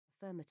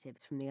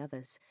affirmatives from the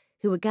others,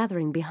 who were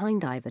gathering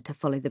behind Ivor to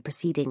follow the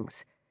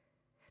proceedings.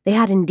 They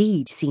had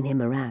indeed seen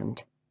him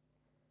around.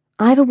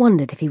 Ivor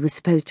wondered if he was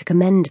supposed to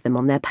commend them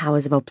on their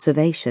powers of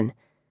observation.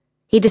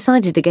 He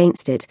decided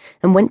against it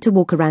and went to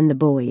walk around the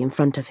boy in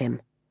front of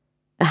him.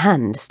 A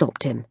hand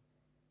stopped him.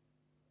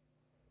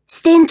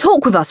 "Stay and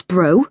talk with us,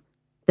 bro,"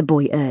 the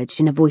boy urged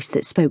in a voice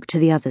that spoke to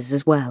the others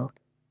as well.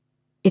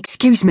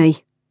 "Excuse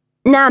me."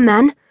 "Nah,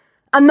 man.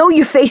 I know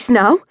your face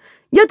now.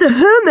 You're the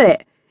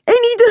hermit.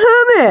 Ain't he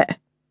the hermit?"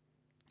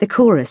 The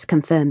chorus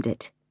confirmed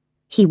it.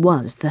 He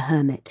was the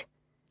hermit.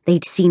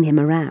 They'd seen him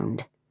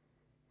around.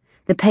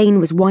 The pain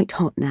was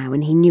white-hot now,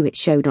 and he knew it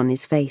showed on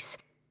his face.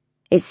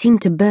 It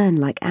seemed to burn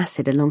like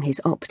acid along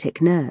his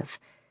optic nerve.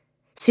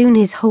 Soon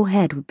his whole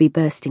head would be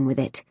bursting with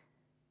it.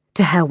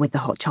 To hell with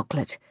the hot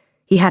chocolate.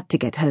 He had to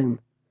get home.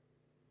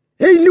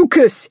 "Hey,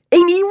 Lucas,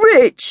 ain't he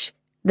rich?"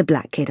 the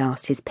black kid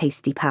asked his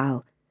pasty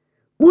pal.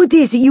 "Word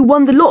is that you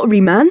won the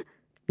lottery, man,"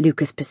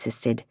 Lucas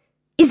persisted.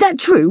 "Is that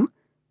true?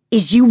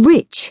 Is you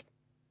rich?"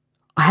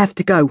 "I have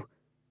to go,"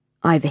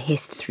 Ivor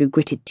hissed through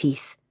gritted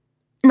teeth.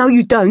 "No,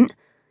 you don't.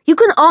 You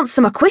can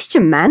answer my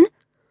question, man."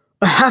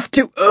 "I have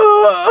to.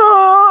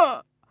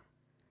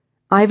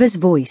 Ivor's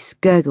voice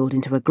gurgled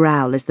into a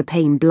growl as the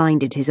pain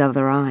blinded his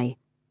other eye.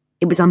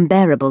 It was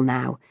unbearable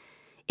now.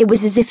 It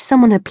was as if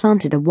someone had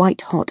planted a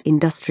white-hot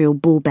industrial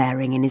ball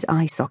bearing in his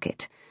eye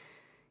socket.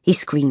 He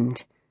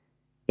screamed.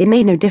 It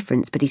made no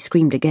difference, but he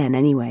screamed again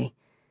anyway.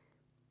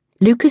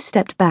 Lucas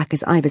stepped back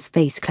as Ivor's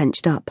face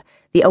clenched up,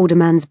 the older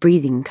man's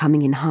breathing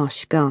coming in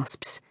harsh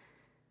gasps.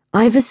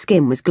 Ivor's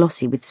skin was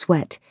glossy with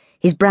sweat,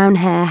 his brown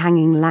hair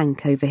hanging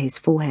lank over his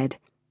forehead.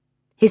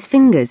 His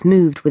fingers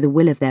moved with a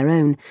will of their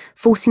own,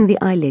 forcing the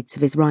eyelids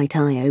of his right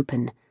eye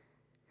open.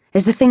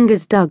 As the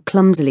fingers dug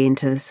clumsily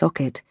into the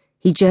socket,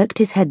 he jerked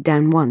his head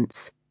down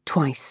once,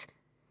 twice.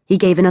 He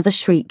gave another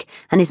shriek,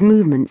 and his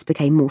movements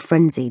became more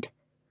frenzied.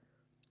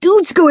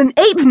 "Dude's going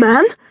ape,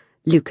 man,"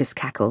 Lucas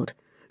cackled.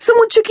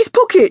 "Someone check his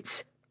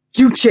pockets."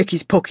 "You check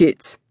his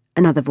pockets,"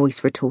 another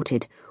voice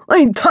retorted. "I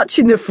ain't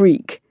touching the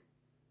freak."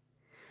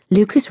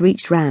 Lucas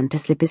reached round to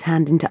slip his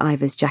hand into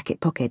Ivor's jacket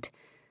pocket,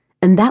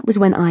 and that was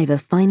when Ivor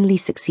finally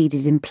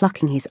succeeded in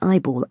plucking his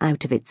eyeball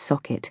out of its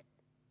socket.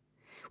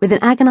 With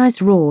an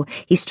agonized roar,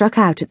 he struck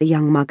out at the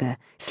young mugger,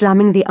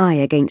 slamming the eye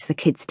against the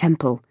kid's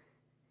temple.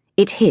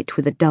 It hit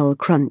with a dull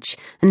crunch,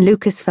 and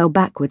Lucas fell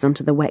backwards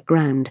onto the wet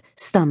ground,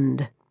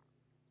 stunned.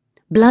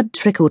 Blood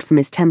trickled from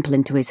his temple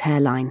into his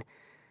hairline.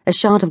 A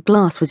shard of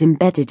glass was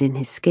embedded in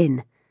his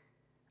skin.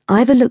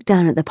 Ivor looked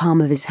down at the palm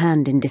of his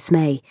hand in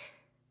dismay.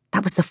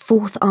 That was the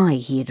fourth eye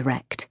he had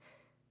wrecked.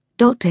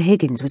 Dr.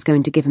 Higgins was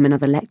going to give him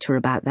another lecture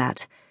about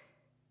that.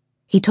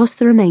 He tossed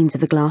the remains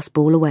of the glass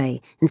ball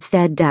away and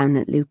stared down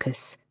at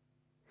Lucas.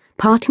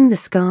 Parting the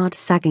scarred,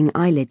 sagging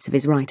eyelids of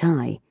his right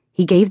eye,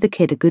 he gave the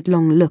kid a good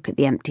long look at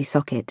the empty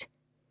socket.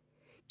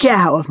 "Get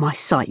out of my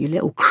sight, you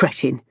little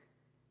cretin."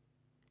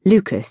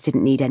 Lucas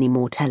didn't need any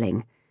more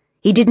telling.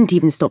 He didn't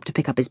even stop to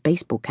pick up his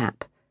baseball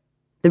cap.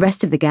 The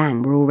rest of the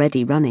gang were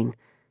already running.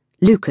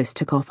 Lucas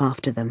took off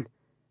after them.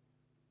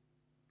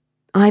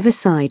 Ivor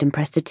sighed and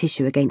pressed a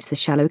tissue against the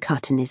shallow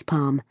cut in his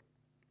palm.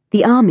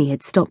 The army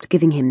had stopped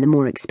giving him the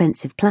more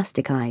expensive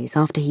plastic eyes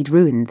after he'd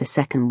ruined the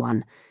second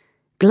one.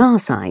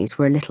 Glass eyes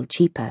were a little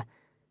cheaper.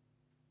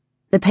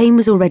 The pain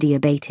was already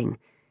abating.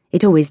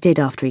 It always did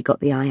after he got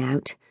the eye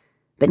out.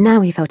 But now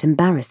he felt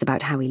embarrassed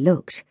about how he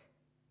looked.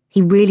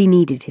 He really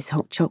needed his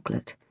hot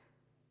chocolate.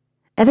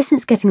 Ever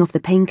since getting off the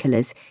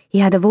painkillers, he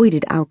had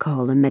avoided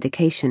alcohol and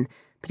medication,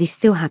 but he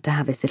still had to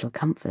have his little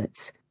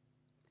comforts.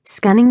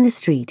 Scanning the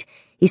street,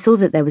 he saw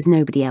that there was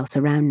nobody else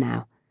around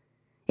now.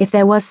 If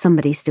there was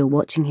somebody still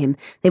watching him,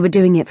 they were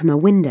doing it from a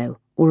window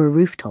or a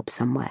rooftop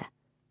somewhere.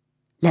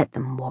 Let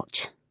them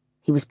watch.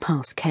 He was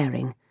past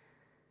caring.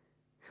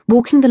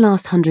 Walking the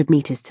last 100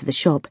 meters to the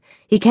shop,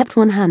 he kept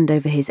one hand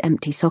over his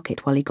empty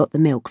socket while he got the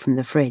milk from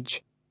the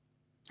fridge.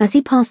 As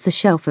he passed the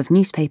shelf of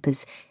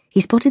newspapers, he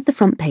spotted the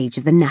front page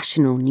of the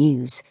National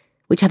News,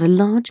 which had a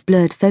large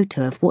blurred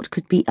photo of what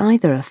could be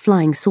either a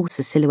flying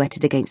saucer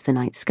silhouetted against the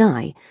night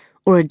sky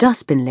or a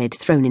dustbin lid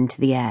thrown into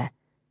the air.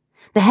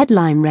 The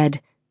headline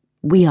read,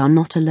 "We are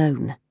not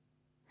alone."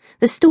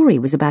 The story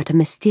was about a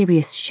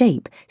mysterious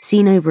shape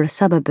seen over a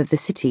suburb of the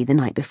city the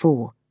night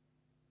before.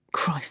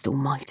 "Christ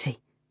almighty,"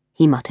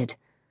 he muttered.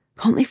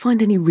 "Can't they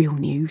find any real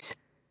news?"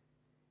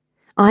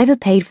 Ivor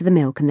paid for the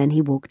milk and then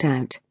he walked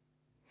out.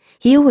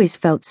 He always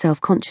felt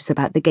self-conscious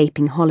about the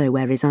gaping hollow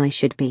where his eyes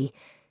should be.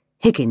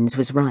 Higgins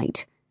was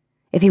right.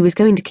 If he was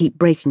going to keep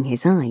breaking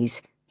his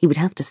eyes, he would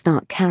have to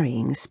start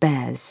carrying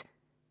spares.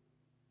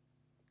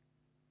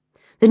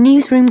 The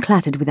newsroom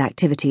clattered with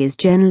activity as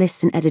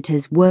journalists and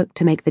editors worked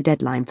to make the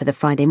deadline for the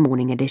Friday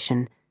morning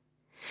edition.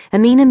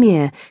 Amina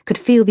Mir could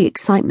feel the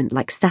excitement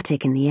like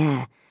static in the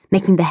air,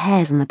 making the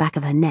hairs on the back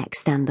of her neck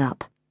stand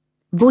up.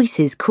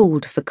 Voices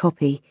called for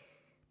copy.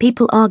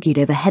 People argued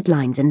over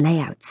headlines and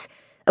layouts.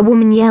 A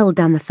woman yelled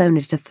down the phone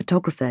at a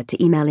photographer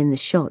to email in the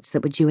shots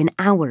that were due an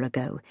hour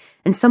ago,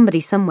 and somebody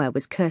somewhere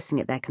was cursing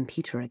at their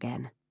computer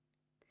again.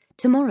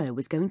 Tomorrow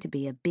was going to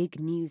be a big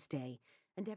news day.